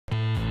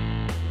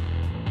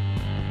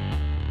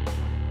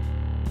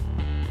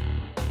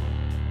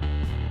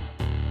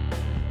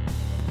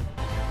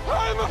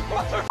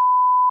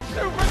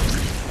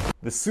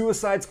The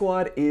Suicide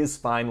Squad is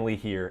finally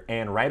here,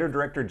 and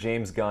writer-director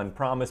James Gunn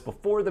promised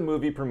before the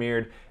movie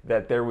premiered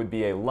that there would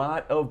be a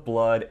lot of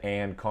blood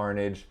and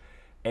carnage,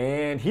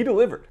 and he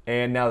delivered.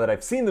 And now that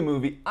I've seen the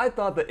movie, I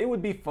thought that it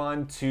would be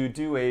fun to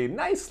do a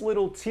nice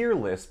little tier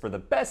list for the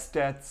best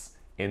deaths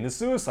in the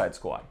Suicide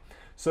Squad.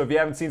 So if you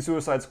haven't seen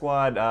Suicide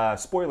Squad,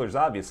 spoilers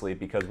obviously,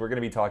 because we're going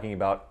to be talking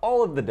about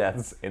all of the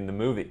deaths in the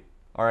movie.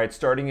 Alright,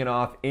 starting it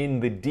off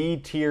in the D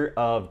tier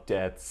of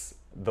deaths,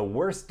 the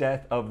worst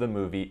death of the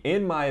movie,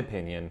 in my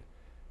opinion,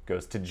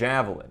 goes to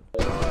Javelin.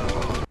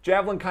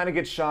 Javelin kind of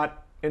gets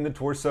shot in the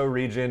torso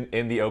region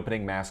in the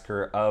opening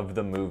massacre of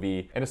the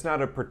movie, and it's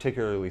not a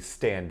particularly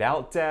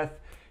standout death.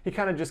 He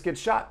kind of just gets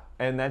shot,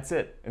 and that's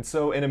it. And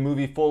so in a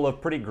movie full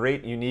of pretty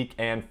great, unique,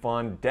 and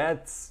fun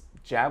deaths,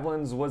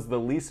 Javelin's was the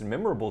least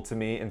memorable to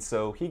me, and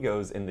so he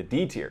goes in the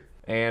D tier.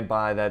 And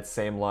by that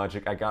same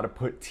logic, I gotta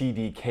put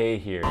T.D.K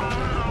here.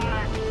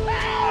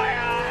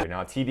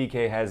 Now,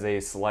 T.D.K has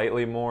a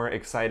slightly more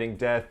exciting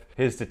death.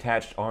 His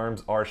detached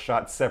arms are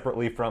shot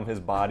separately from his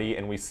body,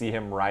 and we see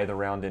him writhe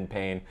around in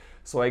pain.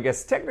 So I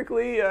guess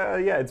technically,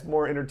 yeah, it's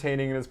more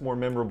entertaining and it's more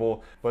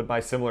memorable, but by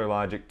similar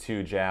logic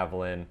to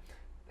Javelin,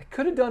 I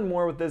could have done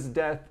more with this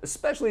death,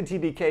 especially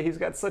T.D.K. He's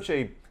got such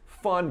a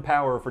fun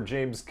power for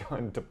James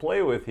Gunn to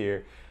play with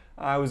here.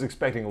 I was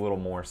expecting a little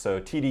more, so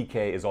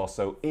T.D.K is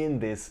also in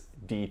this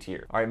D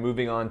tier. All right,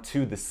 moving on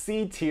to the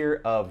C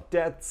tier of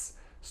deaths.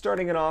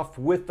 Starting it off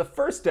with the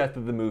first death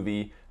of the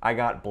movie, I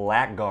got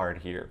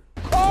Blackguard here.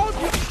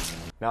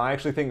 Now, I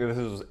actually think that this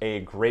is a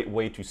great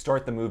way to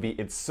start the movie.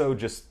 It's so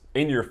just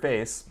in your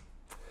face.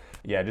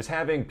 Yeah, just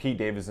having Pete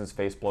Davidson's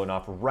face blown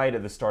off right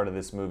at the start of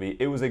this movie,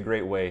 it was a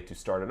great way to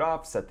start it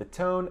off, set the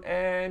tone,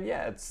 and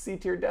yeah, it's C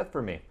tier death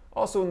for me.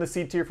 Also in the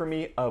C tier for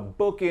me, a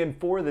bookend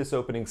for this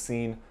opening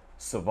scene,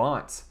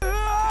 Savant.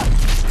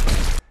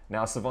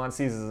 Now, Savant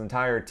sees his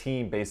entire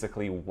team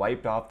basically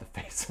wiped off the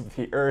face of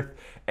the earth,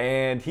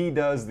 and he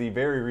does the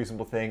very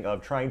reasonable thing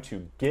of trying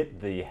to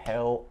get the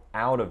hell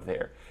out of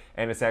there.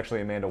 And it's actually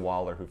Amanda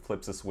Waller who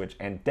flips a switch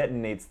and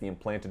detonates the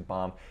implanted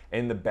bomb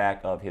in the back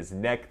of his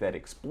neck that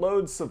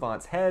explodes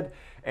Savant's head,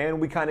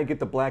 and we kind of get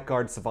the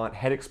Blackguard Savant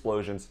head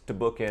explosions to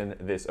bookend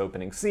this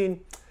opening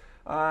scene.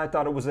 I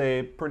thought it was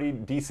a pretty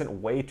decent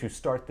way to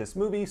start this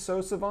movie,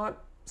 so Savant,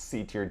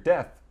 C tier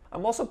death.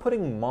 I'm also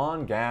putting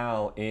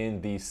Mongal in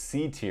the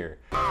C tier.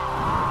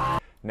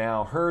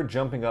 Now, her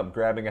jumping up,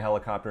 grabbing a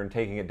helicopter, and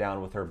taking it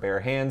down with her bare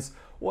hands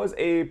was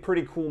a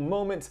pretty cool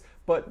moment,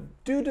 but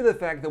due to the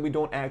fact that we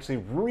don't actually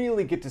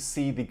really get to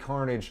see the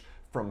carnage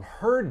from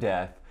her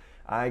death,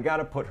 I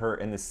gotta put her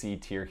in the C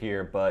tier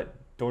here, but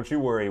don't you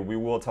worry, we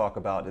will talk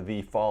about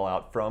the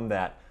fallout from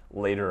that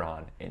later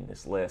on in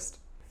this list.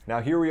 Now,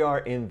 here we are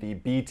in the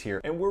B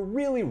tier, and we're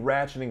really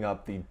ratcheting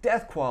up the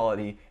death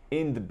quality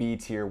in the B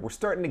tier. We're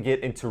starting to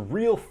get into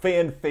real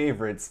fan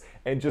favorites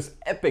and just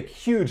epic,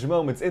 huge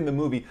moments in the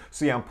movie.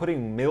 So yeah, I'm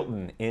putting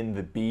Milton in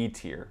the B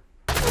tier.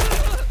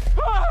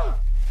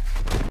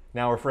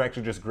 Now, if we're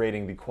actually just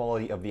grading the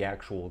quality of the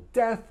actual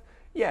death,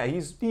 yeah,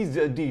 he's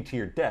a D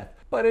tier death.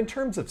 But in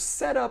terms of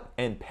setup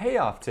and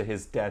payoff to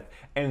his death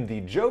and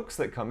the jokes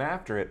that come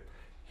after it,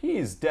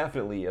 he's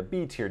definitely a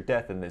B tier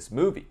death in this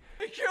movie.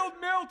 He killed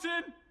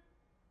Milton!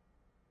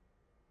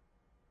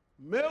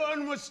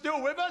 Milton was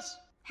still with us?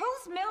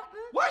 Who's Milton?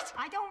 What?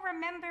 I don't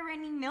remember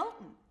any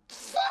Milton.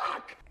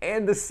 Fuck!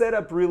 And the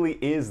setup really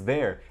is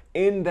there.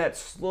 In that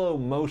slow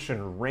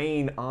motion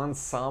rain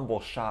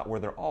ensemble shot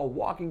where they're all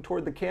walking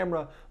toward the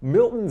camera,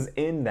 Milton's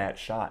in that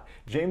shot.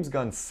 James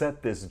Gunn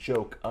set this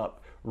joke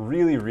up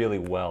really, really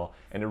well,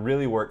 and it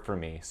really worked for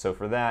me. So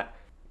for that,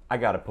 I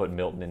gotta put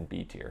Milton in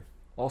B tier.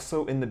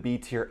 Also in the B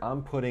tier,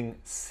 I'm putting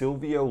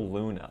Silvio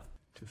Luna.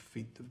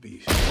 Defeat the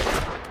beast.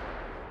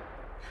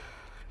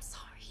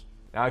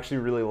 I actually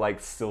really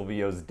liked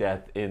Silvio's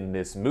death in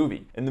this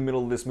movie. In the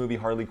middle of this movie,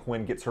 Harley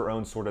Quinn gets her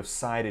own sort of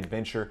side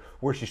adventure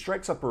where she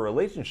strikes up a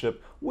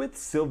relationship with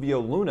Silvio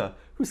Luna,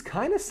 who's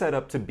kind of set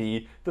up to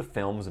be the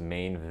film's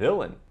main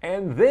villain.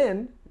 And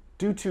then,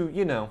 due to,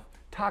 you know,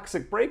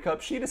 toxic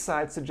breakup, she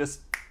decides to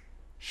just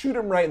shoot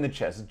him right in the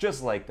chest,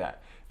 just like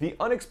that. The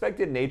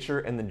unexpected nature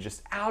and the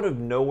just out of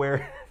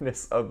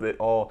nowhere-ness of it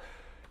all,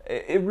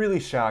 it really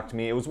shocked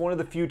me. It was one of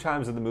the few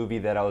times in the movie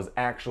that I was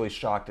actually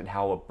shocked at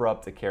how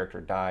abrupt the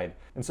character died.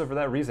 And so for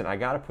that reason, I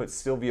gotta put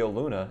Silvio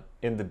Luna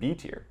in the B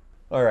tier.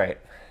 All right,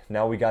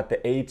 now we got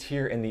the A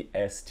tier and the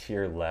S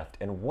tier left.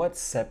 And what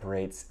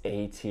separates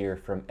A tier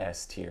from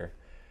S tier?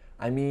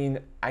 I mean,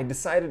 I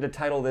decided to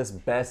title this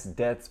Best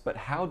Deaths, but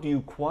how do you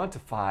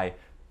quantify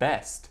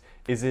best?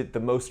 Is it the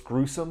most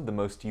gruesome, the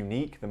most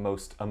unique, the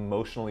most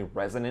emotionally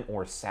resonant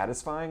or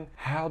satisfying?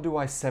 How do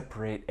I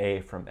separate A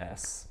from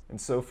S? And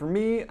so for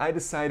me, I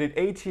decided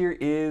A tier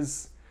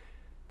is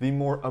the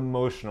more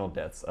emotional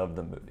deaths of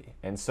the movie.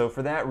 And so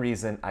for that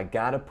reason, I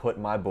gotta put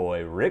my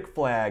boy Rick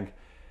Flag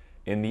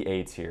in the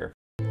A tier.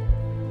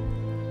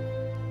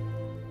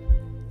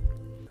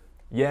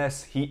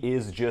 Yes, he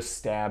is just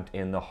stabbed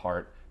in the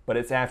heart, but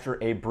it's after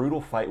a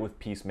brutal fight with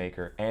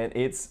Peacemaker, and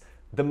it's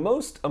the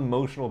most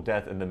emotional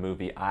death in the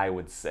movie, I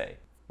would say.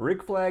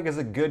 Rick Flag is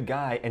a good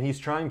guy and he's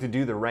trying to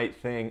do the right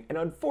thing, and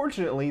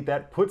unfortunately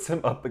that puts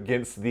him up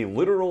against the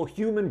literal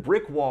human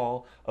brick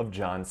wall of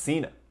John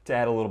Cena. To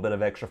add a little bit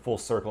of extra full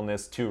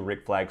circleness to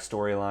Rick Flag's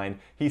storyline,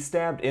 he's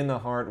stabbed in the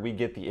heart. We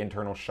get the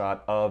internal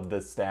shot of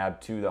the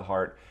stab to the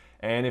heart.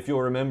 And if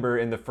you'll remember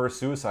in the first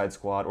Suicide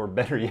Squad, or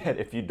better yet,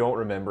 if you don't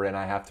remember and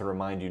I have to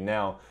remind you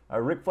now,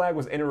 Rick Flag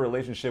was in a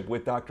relationship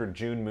with Dr.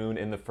 June Moon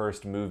in the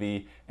first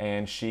movie,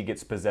 and she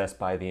gets possessed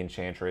by the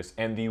Enchantress.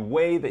 And the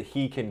way that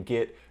he can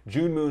get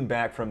June Moon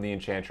back from the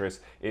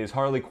Enchantress is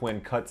Harley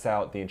Quinn cuts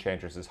out the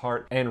Enchantress's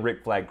heart, and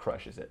Rick Flag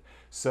crushes it.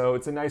 So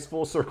it's a nice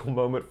full circle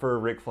moment for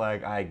Rick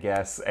Flag, I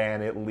guess,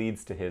 and it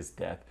leads to his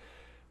death,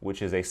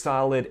 which is a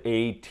solid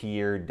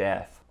A-tier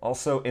death.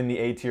 Also in the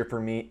A-tier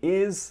for me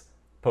is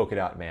Polka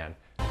Dot Man.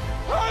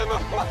 I'm a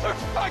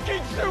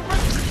motherfucking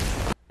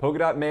super... Polka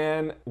Dot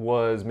Man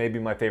was maybe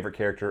my favorite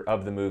character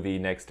of the movie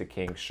next to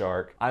King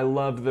Shark. I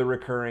loved the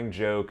recurring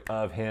joke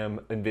of him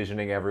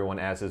envisioning everyone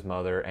as his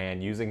mother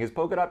and using his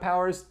polka dot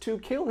powers to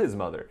kill his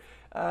mother.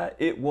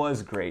 It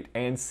was great,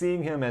 and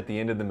seeing him at the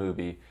end of the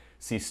movie,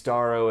 see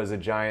Starro as a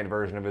giant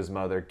version of his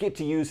mother, get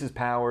to use his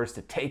powers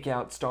to take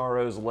out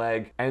Starro's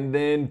leg, and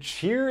then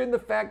cheer in the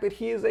fact that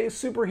he is a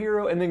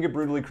superhero and then get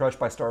brutally crushed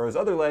by Starro's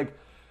other leg,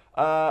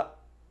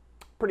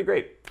 pretty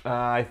great.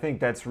 I think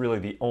that's really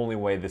the only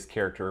way this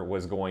character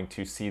was going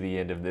to see the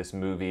end of this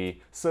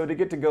movie. So to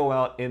get to go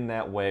out in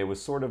that way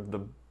was sort of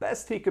the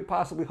best he could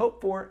possibly hope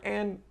for,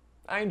 and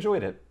I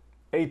enjoyed it.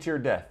 A-tier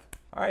death.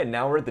 All right,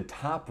 now we're at the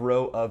top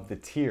row of the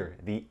tier,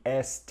 the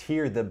S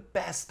tier, the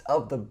best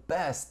of the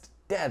best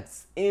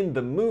deaths in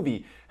the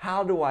movie.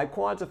 How do I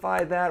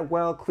quantify that?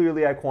 Well,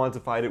 clearly I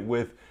quantified it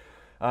with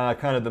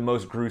kind of the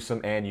most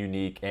gruesome and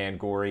unique and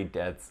gory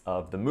deaths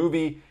of the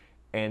movie.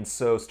 And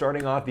so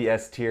starting off the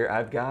S tier,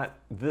 I've got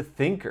the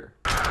Thinker.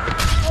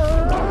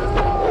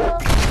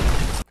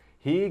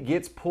 He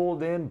gets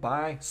pulled in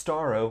by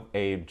Starro,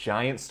 a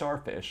giant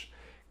starfish,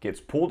 gets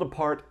pulled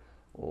apart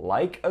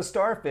like a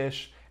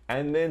starfish,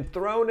 and then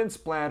thrown and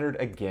splattered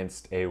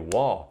against a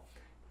wall.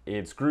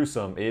 It's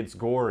gruesome, it's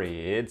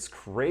gory, it's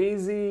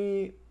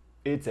crazy,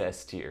 it's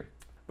S tier.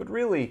 But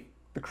really,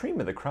 the cream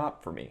of the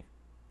crop for me,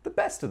 the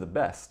best of the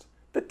best,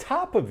 the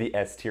top of the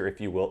S tier, if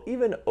you will,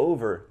 even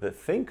over the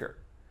Thinker,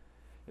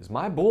 is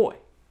my boy,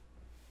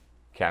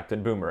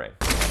 Captain Boomerang.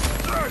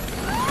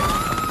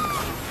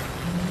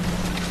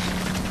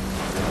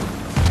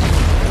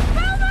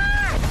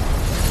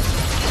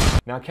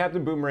 Now,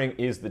 Captain Boomerang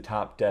is the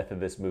top death of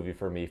this movie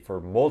for me for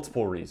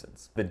multiple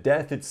reasons. The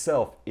death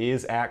itself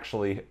is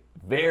actually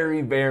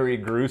very, very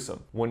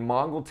gruesome. When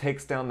Mongal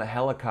takes down the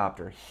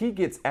helicopter, he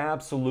gets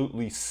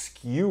absolutely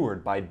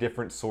skewered by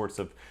different sorts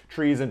of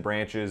trees and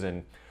branches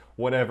and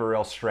whatever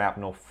else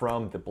shrapnel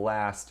from the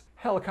blast.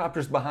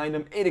 Helicopter's behind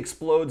him, it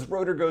explodes,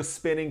 rotor goes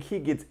spinning, he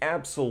gets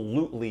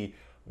absolutely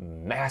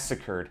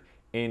massacred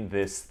in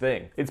this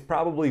thing. It's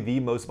probably the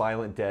most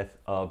violent death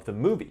of the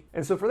movie.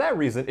 And so for that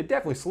reason, it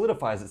definitely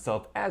solidifies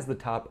itself as the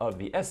top of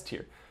the S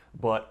tier.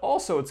 But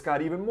also it's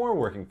got even more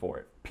working for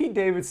it. Pete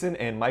Davidson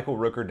and Michael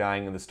Rooker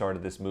dying in the start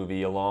of this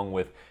movie, along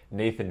with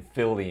Nathan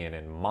Fillion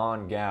and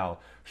Mongal.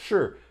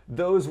 Sure,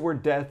 those were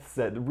deaths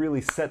that really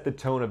set the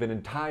tone of an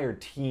entire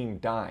team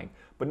dying,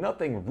 but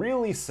nothing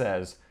really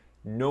says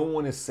no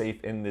one is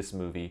safe in this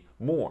movie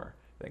more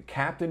than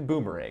Captain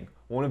Boomerang,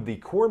 one of the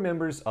core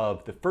members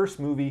of the first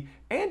movie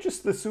and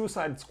just the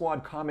Suicide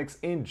Squad comics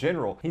in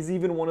general. He's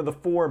even one of the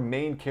 4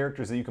 main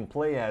characters that you can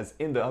play as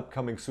in the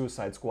upcoming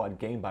Suicide Squad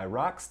game by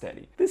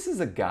Rocksteady. This is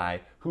a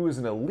guy who is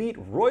an elite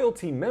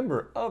royalty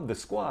member of the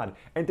squad,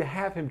 and to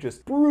have him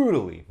just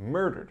brutally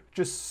murdered,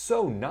 just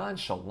so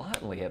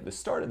nonchalantly at the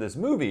start of this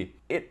movie,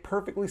 it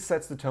perfectly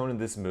sets the tone of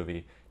this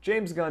movie.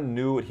 James Gunn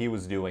knew what he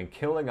was doing,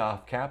 killing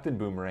off Captain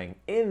Boomerang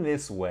in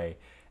this way,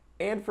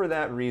 and for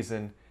that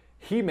reason,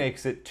 he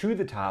makes it to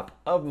the top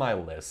of my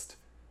list.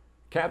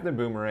 Captain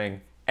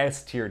Boomerang,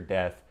 S tier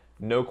death,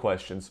 no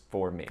questions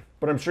for me.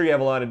 But I'm sure you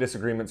have a lot of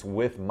disagreements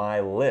with my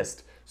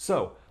list.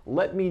 So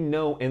let me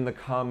know in the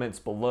comments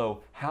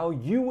below how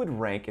you would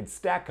rank and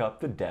stack up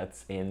the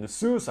deaths in the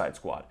Suicide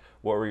Squad.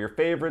 What were your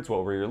favorites?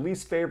 What were your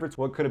least favorites?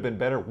 What could have been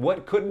better?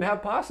 What couldn't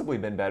have possibly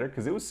been better?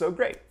 Because it was so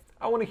great.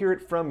 I want to hear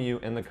it from you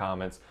in the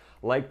comments.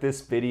 Like this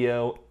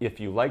video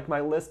if you liked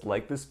my list,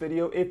 like this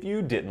video if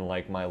you didn't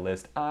like my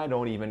list. I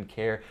don't even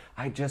care.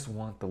 I just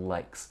want the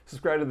likes.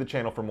 Subscribe to the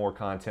channel for more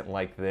content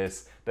like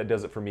this. That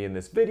does it for me in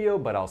this video,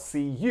 but I'll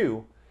see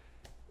you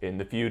in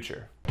the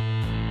future.